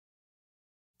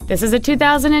This is a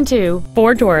 2002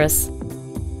 Ford Taurus.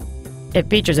 It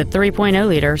features a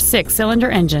 3.0-liter six-cylinder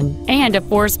engine and a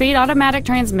 4-speed automatic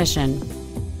transmission.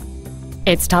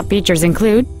 Its top features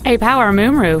include a power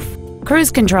moonroof,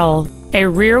 cruise control, a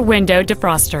rear window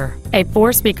defroster, a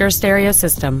 4-speaker stereo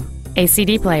system, a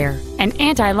CD player, an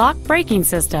anti-lock braking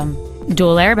system,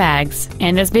 dual airbags,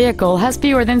 and this vehicle has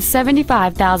fewer than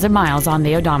 75,000 miles on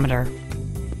the odometer.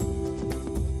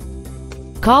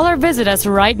 Call or visit us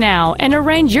right now and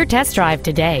arrange your test drive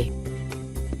today.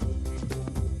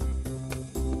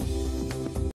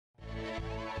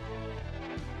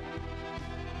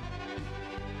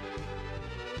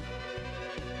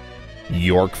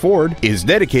 York Ford is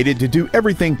dedicated to do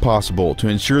everything possible to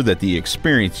ensure that the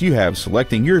experience you have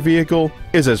selecting your vehicle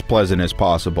is as pleasant as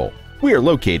possible. We are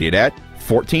located at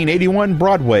 1481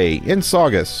 Broadway in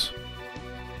Saugus.